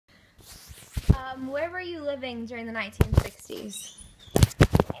Where were you living during the 1960s?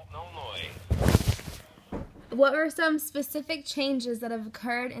 Illinois. What were some specific changes that have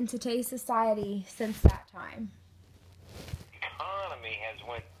occurred in today's society since that time? Economy has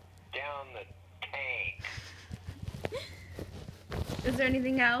went down the tank. Is there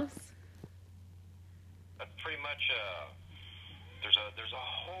anything else? That's pretty much there's a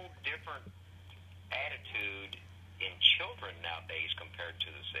whole different attitude in children nowadays compared to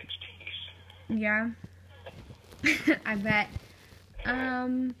the 60s. Yeah. I bet.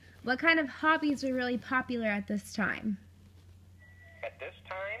 What kind of hobbies were really popular at this time? At this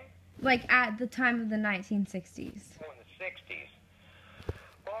time? Like at the time of the 1960s. Oh, in the 60s.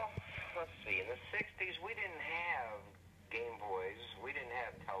 Well, let's see. In the 60s, we didn't have Game Boys. We didn't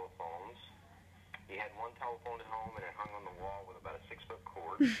have telephones. You had one telephone at home, and it hung on the wall with about a 6-foot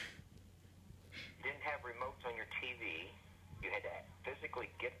cord. You didn't have remotes on your TV. You had to physically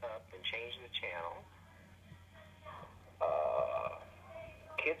get up and change the channel.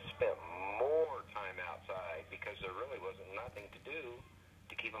 Kids spent more time outside because there really wasn't nothing to do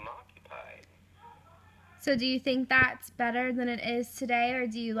to keep them occupied. So do you think that's better than it is today, or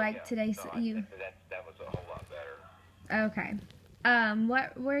do you like today's? No, that was a whole lot better. Okay.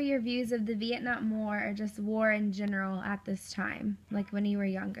 What were your views of the Vietnam War, or just war in general at this time, like when you were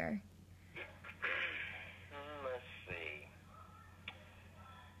younger? Let's see.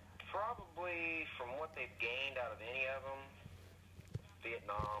 Probably from what they've gained out of any of them,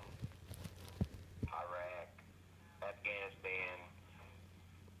 Vietnam, Iraq, Afghanistan,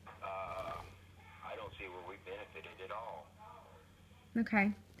 I don't see where we benefited at all.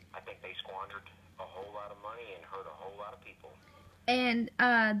 Okay. I think they squandered a whole lot of money and hurt a whole lot of people. And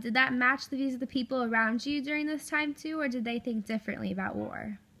did that match the views of the people around you during this time too, or did they think differently about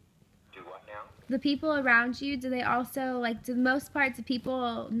war? Do what now? The people around you, do they also, like, did most parts of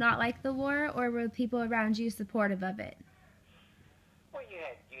people not like the war, or were the people around you supportive of it? Well, you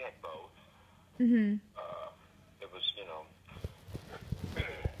had both. Mm-hmm. It was,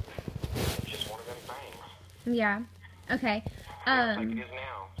 just one of them things. Yeah. Okay. Like it is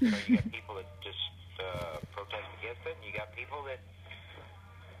now. So you got people that just protest against it, and you got people that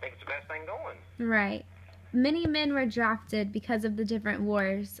think it's the best thing going. Right. Many men were drafted because of the different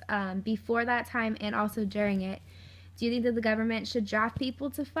wars before that time and also during it. Do you think that the government should draft people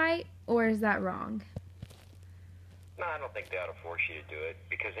to fight, or is that wrong? No, I don't think they ought to force you to do it,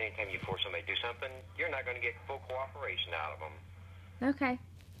 because anytime you force somebody to do something, you're not going to get full cooperation out of them. Okay.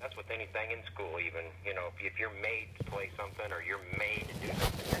 That's with anything in school, even. If you're made to play something or you're made to do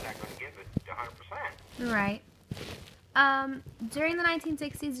something, you're not going to give it 100%. Right. During the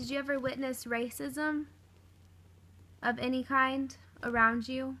 1960s, did you ever witness racism of any kind around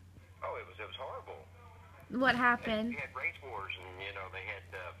you? Oh, it was horrible. What happened? They had race wars, and, they had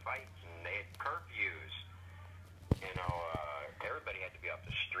fights, and they had curfews. Everybody had to be off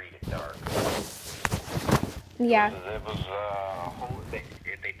the street at dark. Yeah. It was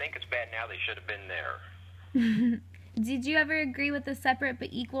if they think it's bad now, they should have been there. Did you ever agree with the separate but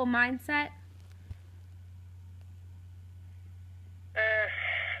equal mindset?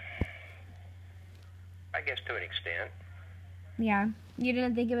 I guess to an extent. Yeah. You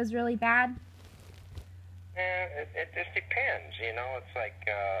didn't think it was really bad? It just depends, It's like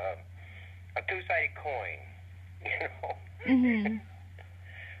a two-sided coin, Mm-hmm.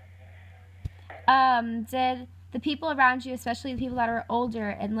 Did the people around you, especially the people that are older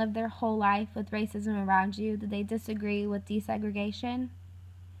and lived their whole life with racism around you, did they disagree with desegregation?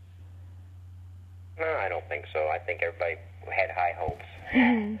 No, I don't think so. I think everybody had high hopes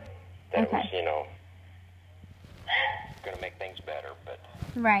that it was, going to make things better, but...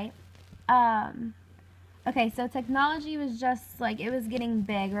 Right. Okay, so technology was just, it was getting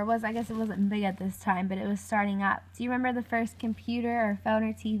big, or I guess it wasn't big at this time, but it was starting up. Do you remember the first computer or phone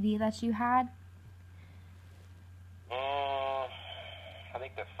or TV that you had? I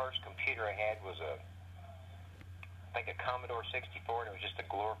think the first computer I had was a Commodore 64, and it was just a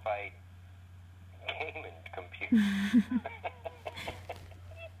glorified gaming computer.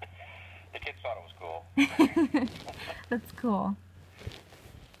 The kids thought it was cool. That's cool.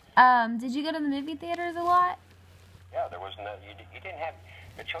 Did you go to the movie theaters a lot? Yeah, there was no. You didn't have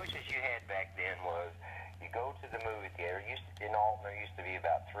the choices you had back then. Was you go to the movie theater. In Alton, there used to be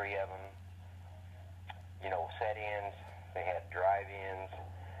about 3 of them. Set-ins. They had drive-ins.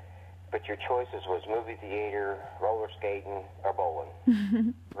 But your choices was movie theater, roller skating, or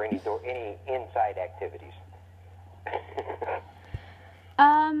bowling, or any inside activities.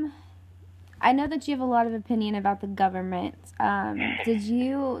 I know that you have a lot of opinion about the government. Did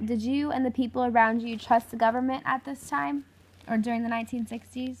you and the people around you trust the government at this time, or during the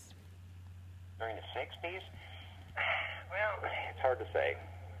 1960s? During the 60s? Well, it's hard to say.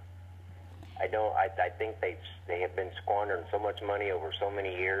 I think they have been squandering so much money over so many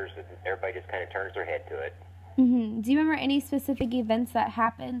years that everybody just kind of turns their head to it. Mm-hmm. Do you remember any specific events that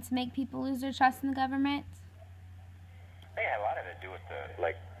happened to make people lose their trust in the government? Yeah, a lot of it to do with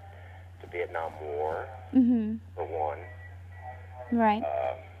the Vietnam War, for one. Right.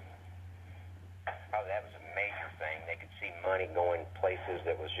 Probably that was a major thing. They could see money going places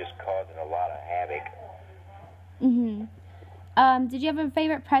that was just causing a lot of havoc. Did you have a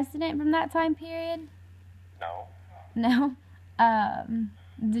favorite president from that time period? No. No?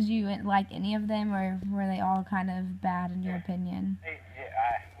 Did you like any of them, or were they all kind of bad in your opinion?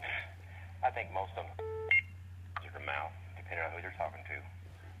 I think most of them took their mouth, depending on who they're talking to.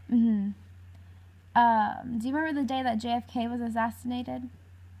 Do you remember the day that JFK was assassinated?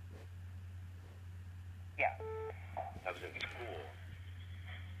 Yeah. I was in school.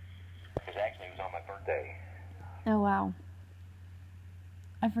 Because actually it was on my birthday. Oh, wow.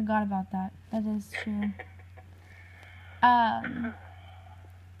 I forgot about that. That is true.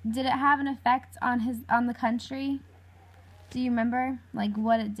 Did it have an effect on the country? Do you remember, like,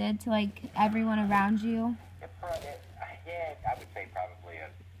 what it did to, like, everyone around you? Yeah, I would say probably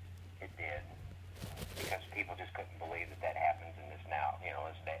it did. Because people just couldn't believe that happens in this now,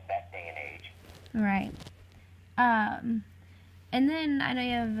 that day and age. Right. And then I know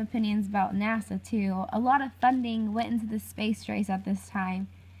you have opinions about NASA, too. A lot of funding went into the space race at this time.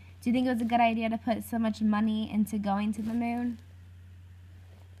 Do you think it was a good idea to put so much money into going to the moon?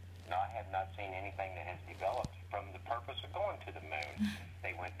 No, I have not seen anything that has developed from the purpose of going to the moon.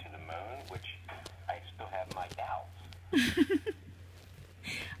 They went to the moon, which I still have my doubts.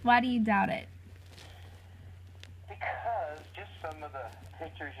 Why do you doubt it? Because just some of the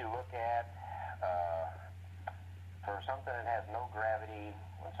pictures you look at, for something that has no gravity,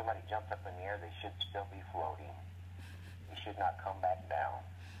 when somebody jumps up in the air, they should still be floating. They should not come back down.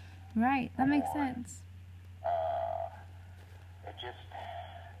 Right, that makes sense. It just,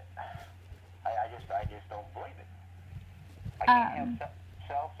 I just don't believe it. I can't have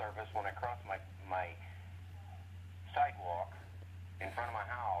cell service when I cross my sidewalk in front of my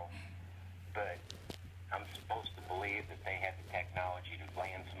house, but I'm supposed to believe that they had the technology to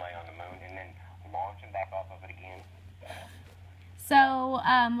land somebody on the moon and then launch them back off of it again. So,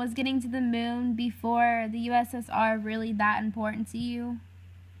 was getting to the moon before the USSR really that important to you?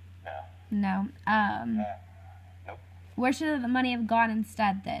 No. No. Nope. Where should the money have gone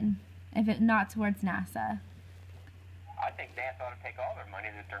instead then, if it not towards NASA? I think NASA ought to take all their money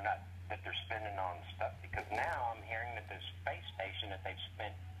that they're spending on stuff, because now I'm hearing that the space station that they've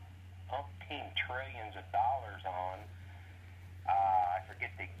spent umpteen trillions of dollars on, I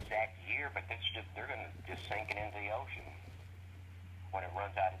forget the exact year, but they're going to just sink it into the ocean when it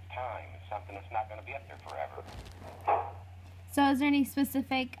runs out of time. It's something that's not going to be up there forever. So is there any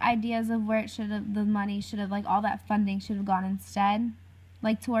specific ideas of where the money should have, like all that funding should have gone instead?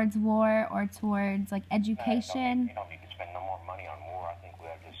 Like towards war or towards like education? You don't need to spend no more money on war. I think we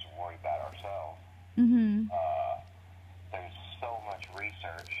ought to just worry about ourselves. There's so much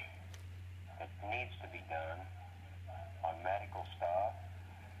research that needs to be done on medical stuff.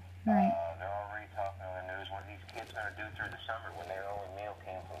 Right. They're already talking on the news what these kids are going to do through the summer when their only meal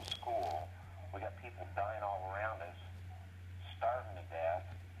came from school. We got people dying all around us, starving to death,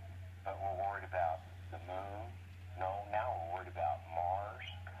 but we're worried about the moon. No, now we're worried about Mars.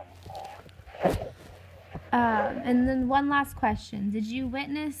 Come on. And then one last question. Did you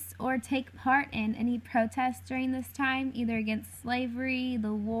witness or take part in any protests during this time, either against slavery,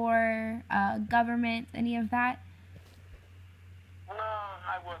 the war, government, any of that? No,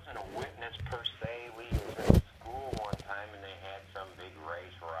 I wasn't a witness per se. We was in school one time and they had some big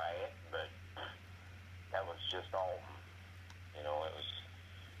race riot, but that was just all, it was...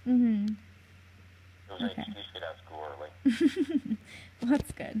 It was an excuse to get out of school early. Well,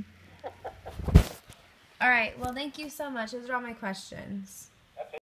 that's good. All right. Well, thank you so much. Those are all my questions.